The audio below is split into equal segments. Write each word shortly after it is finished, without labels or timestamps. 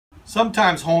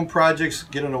Sometimes home projects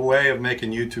get in the way of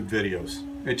making YouTube videos.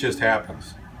 It just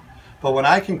happens. But when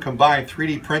I can combine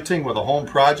 3D printing with a home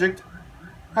project,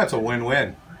 that's a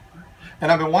win-win.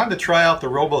 And I've been wanting to try out the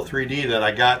ROBO3D that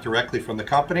I got directly from the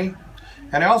company.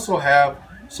 And I also have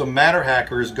some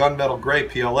MatterHackers Gunmetal Gray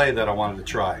PLA that I wanted to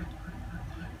try.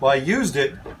 Well, I used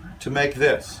it to make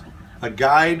this, a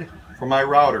guide for my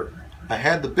router. I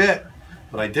had the bit,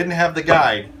 but I didn't have the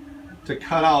guide to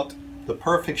cut out the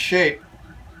perfect shape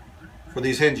for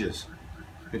these hinges.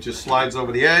 It just slides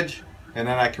over the edge and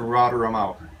then I can router them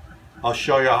out. I'll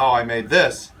show you how I made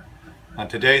this on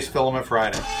today's Filament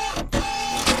Friday.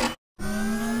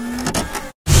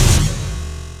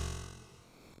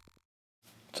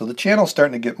 So the channel's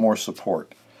starting to get more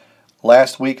support.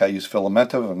 Last week I used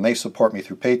Filamentive and they support me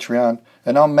through Patreon,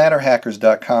 and now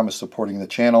MatterHackers.com is supporting the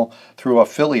channel through an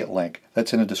affiliate link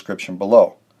that's in the description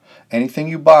below. Anything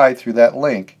you buy through that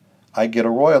link, I get a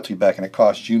royalty back and it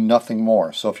costs you nothing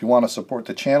more. So if you want to support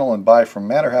the channel and buy from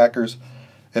MatterHackers,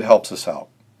 it helps us out.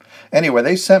 Anyway,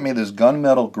 they sent me this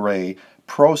Gunmetal Gray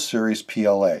Pro Series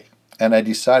PLA, and I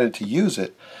decided to use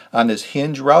it on this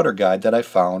Hinge router guide that I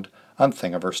found on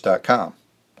Thingiverse.com.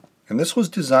 And this was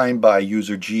designed by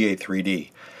user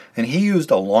GA3D, and he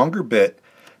used a longer bit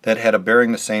that had a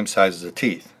bearing the same size as the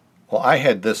teeth. Well, I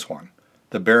had this one.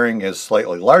 The bearing is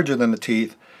slightly larger than the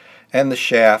teeth, and the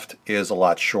shaft is a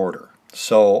lot shorter.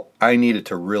 So I needed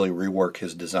to really rework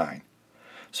his design.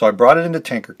 So I brought it into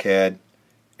Tinkercad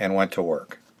and went to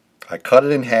work. I cut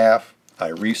it in half, I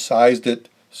resized it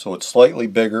so it's slightly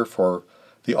bigger for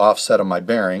the offset of my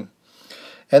bearing,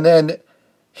 and then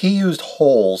he used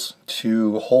holes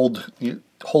to hold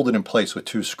it in place with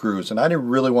 2 screws, and I didn't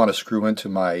really want to screw into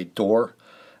my door,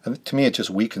 and to me it just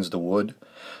weakens the wood.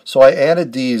 So I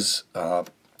added these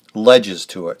ledges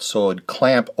to it so it'd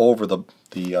clamp over the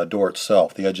door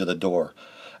itself, the edge of the door.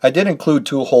 I did include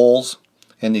 2 holes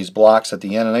in these blocks at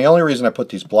the end, and the only reason I put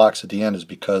these blocks at the end is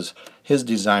because his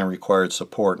design required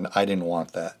support and I didn't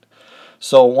want that.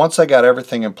 So once I got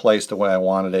everything in place the way I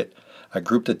wanted it, I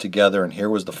grouped it together and here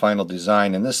was the final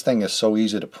design. And this thing is so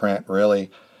easy to print, really.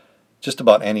 Just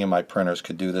about any of my printers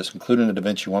could do this, including the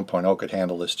DaVinci 1.0 could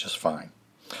handle this just fine.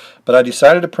 But I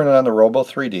decided to print it on the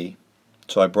ROBO3D,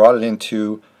 so I brought it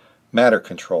into Matter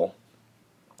Control.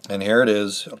 And here it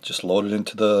is. I'll just load it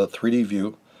into the 3D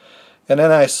view. And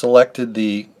then I selected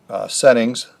the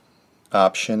settings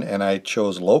option and I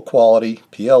chose low quality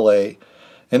PLA,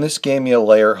 and this gave me a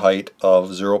layer height of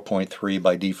 0.3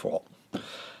 by default.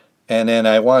 And then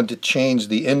I wanted to change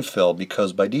the infill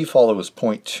because by default it was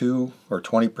 0.2 or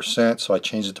 20%, so I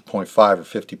changed it to 0.5 or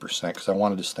 50% because I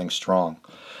wanted this thing strong.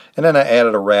 And then I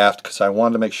added a raft because I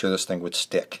wanted to make sure this thing would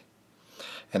stick.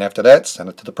 And after that, send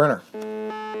it to the printer.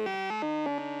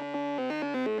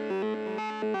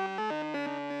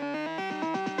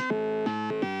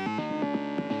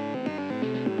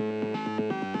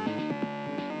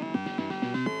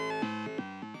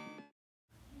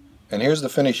 And here's the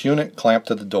finished unit clamped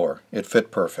to the door. It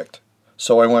fit perfect.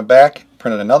 So I went back,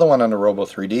 printed another one on the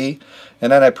ROBO3D,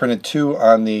 and then I printed 2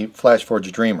 on the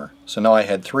FlashForge Dreamer. So now I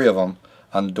had 3 of them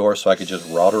on the door so I could just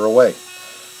router away.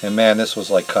 And man, this was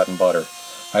like cutting butter.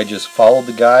 I just followed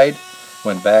the guide,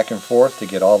 went back and forth to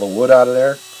get all the wood out of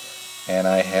there, and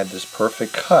I had this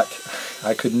perfect cut.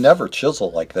 I could never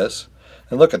chisel like this.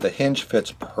 And look at the hinge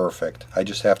fits perfect. I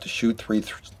just have to shoot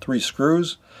three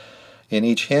screws in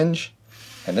each hinge,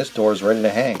 and this door is ready to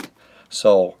hang.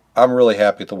 So I'm really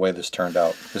happy with the way this turned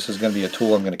out. This is going to be a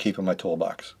tool I'm going to keep in my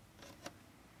toolbox.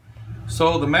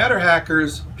 So the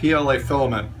MatterHackers PLA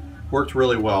filament worked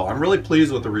really well. I'm really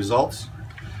pleased with the results.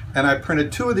 And I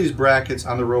printed 2 of these brackets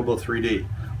on the ROBO3D.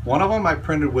 One of them I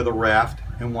printed with a raft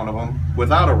and one of them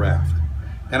without a raft.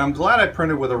 And I'm glad I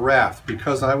printed with a raft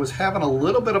because I was having a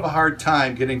little bit of a hard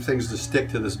time getting things to stick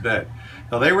to this bed.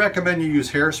 Now they recommend you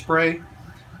use hairspray,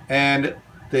 and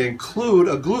they include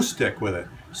a glue stick with it.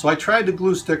 So I tried the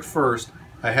glue stick first.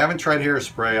 I haven't tried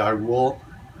hairspray. I will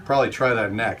probably try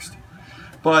that next.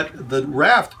 But the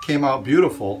raft came out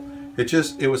beautiful.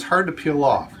 It was hard to peel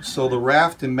off. So the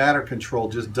raft in Matter Control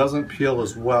just doesn't peel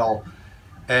as well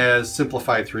as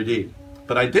Simplify 3D.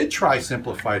 But I did try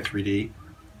Simplify 3D,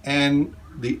 and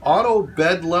the auto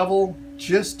bed level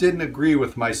just didn't agree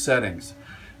with my settings.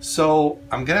 So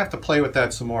I'm gonna have to play with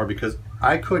that some more because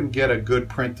I couldn't get a good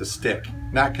print to stick,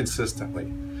 not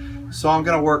consistently. So I'm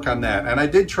going to work on that. And I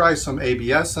did try some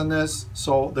ABS on this,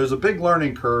 so there's a big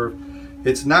learning curve.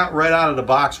 It's not right out of the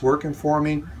box working for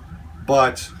me,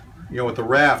 but you know, with the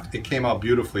raft, it came out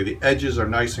beautifully. The edges are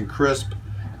nice and crisp.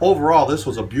 Overall, this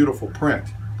was a beautiful print.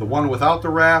 The one without the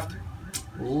raft,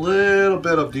 a little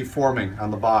bit of deforming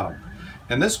on the bottom.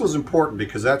 And this was important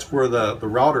because that's where the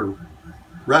router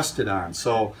rested on.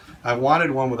 So I wanted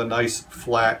one with a nice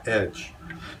flat edge.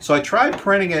 So I tried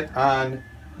printing it on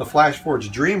the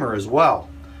FlashForge Dreamer as well.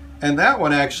 And that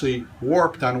one actually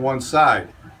warped on one side.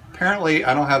 Apparently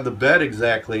I don't have the bed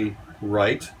exactly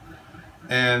right.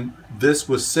 And this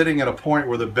was sitting at a point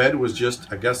where the bed was just,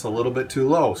 I guess, a little bit too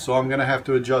low. So I'm going to have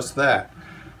to adjust that.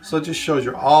 So it just shows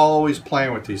you're always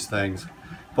playing with these things.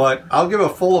 But I'll give a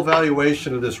full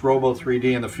evaluation of this ROBO3D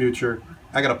in the future.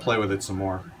 I got to play with it some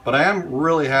more. But I am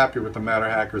really happy with the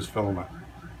MatterHackers filament.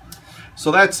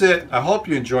 So that's it. I hope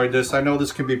you enjoyed this. I know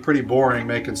this can be pretty boring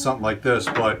making something like this,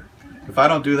 but if I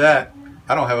don't do that,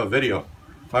 I don't have a video.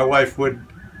 My wife would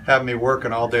have me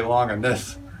working all day long on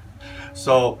this.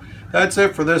 So that's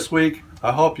it for this week.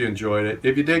 I hope you enjoyed it.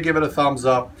 If you did, give it a thumbs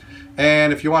up.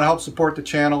 And if you want to help support the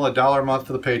channel, $1 a month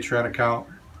to the Patreon account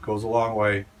goes a long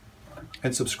way.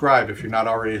 And subscribe if you're not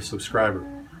already a subscriber.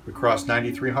 We crossed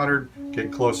 9,300,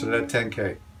 getting closer to that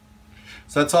 10K.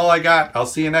 So that's all I got. I'll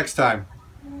see you next time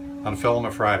on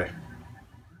Filament Friday.